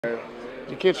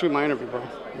You can't shoot my interview, bro.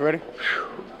 You ready?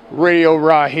 Radio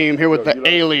Raheem here with the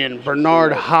alien,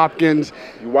 Bernard Hopkins.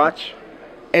 You watch?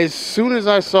 As soon as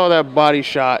I saw that body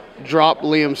shot drop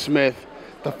Liam Smith,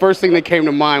 the first thing that came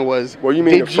to mind was... Well, you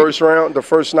mean the first round, the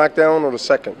first knockdown, or the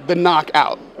second? The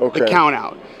knockout, okay. The count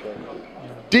out. Okay.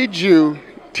 Did you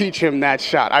teach him that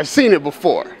shot? I've seen it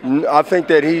before. I think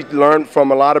that he learned from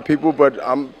a lot of people, but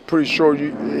I'm pretty sure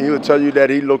he'll tell you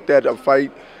that he looked at a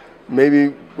fight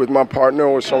maybe with my partner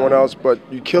or someone else, but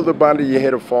you kill the body, you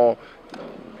hit a fall.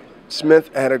 Smith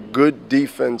had a good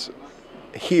defense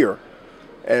here,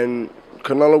 and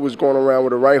Canelo was going around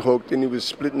with a right hook, then he was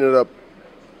splitting it up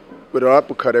with an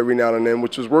uppercut every now and then,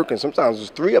 which was working. Sometimes it was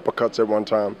 3 uppercuts at one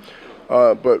time.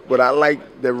 But what I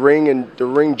like, the ring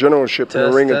generalship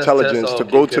and the ring intelligence to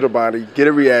go to the body, get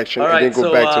a reaction, and then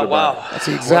go back to the body. That's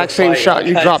the exact same shot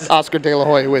you dropped Oscar De La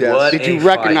Hoya with. Yes. Did you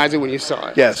recognize it when you saw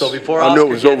it? Yes. So before I knew it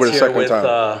was over the second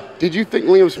time. Did you think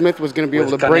Liam Smith was going to be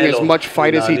able to bring as much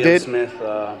fight as he did?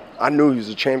 I knew he was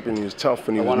a champion. He was tough,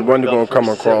 and he was going to come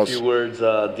across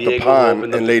the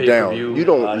pond and lay down. You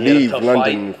don't leave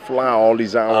London and fly all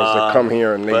these hours to come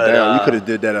here and lay down. You could have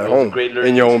did that at home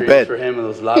in your own bed.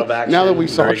 Now that we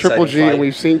saw Triple G and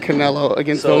we've seen Canelo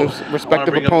against those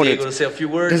respective opponents,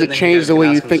 does it change the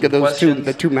way you think of those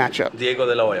the two matchups? The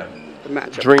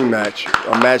matchup. Dream match,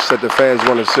 a match that the fans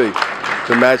want to see,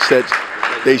 the match that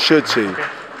they should see.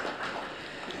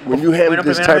 When you have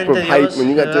this type of hype, when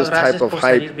you got this type of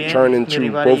hype turn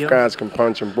into both guys can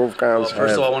punch and both guys have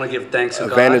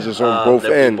advantages on both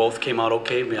ends,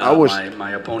 I wish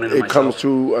it comes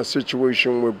to a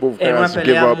situation where both guys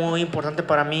give up what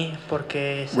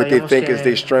they think is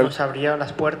their strength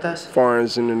as far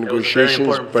as in the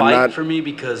negotiations, but not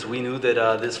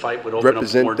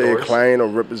represent their client or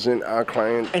represent our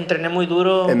client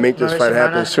and make this fight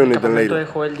happen sooner than later.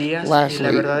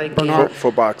 Lastly, Bernard,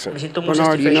 for boxing.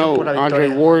 Bernard, you know, Andre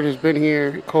Ward has been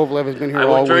here, Kovalev has been here all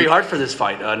week. I worked very hard for this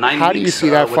fight. 9 How do you see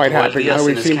that fight happening? How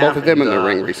we've seen both of them in the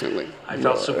ring recently.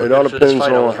 It all depends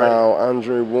on how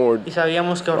Andre Ward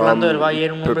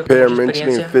prepare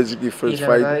mentally and physically for his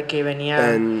fight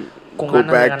and go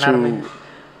back to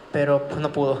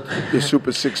the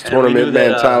Super 6 tournament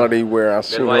mentality where I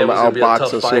seen him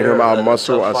outbox, I seen him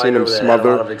outmuscle, I seen him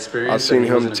smother, I seen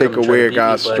him take away a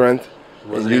guy's strength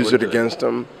and use it against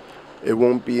him. It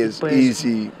won't be as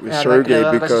easy with Sergey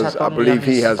because I believe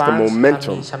he has the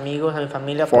momentum as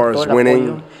far as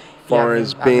winning, as far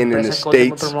as being in the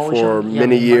States for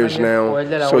many years now.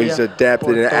 So he's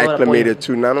adapted and acclimated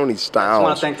to not only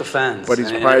styles, but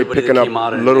he's probably picking up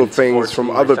little things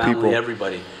from other people.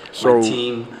 So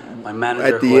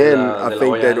at the end, I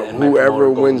think that whoever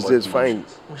wins this fight,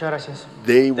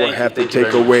 they will have to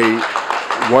take away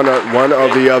one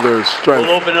of the other's strength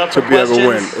to be able to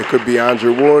win. It could be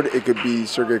Andre Ward, it could be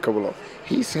Sergey Kovalev.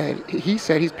 He said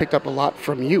he's picked up a lot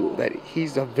from you, that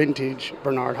he's a vintage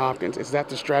Bernard Hopkins. Is that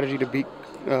the strategy to beat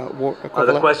Kovalev?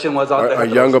 The question was a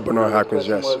younger Bernard Hopkins,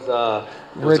 yes.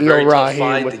 Radio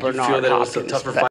Raheem with Bernard Hopkins.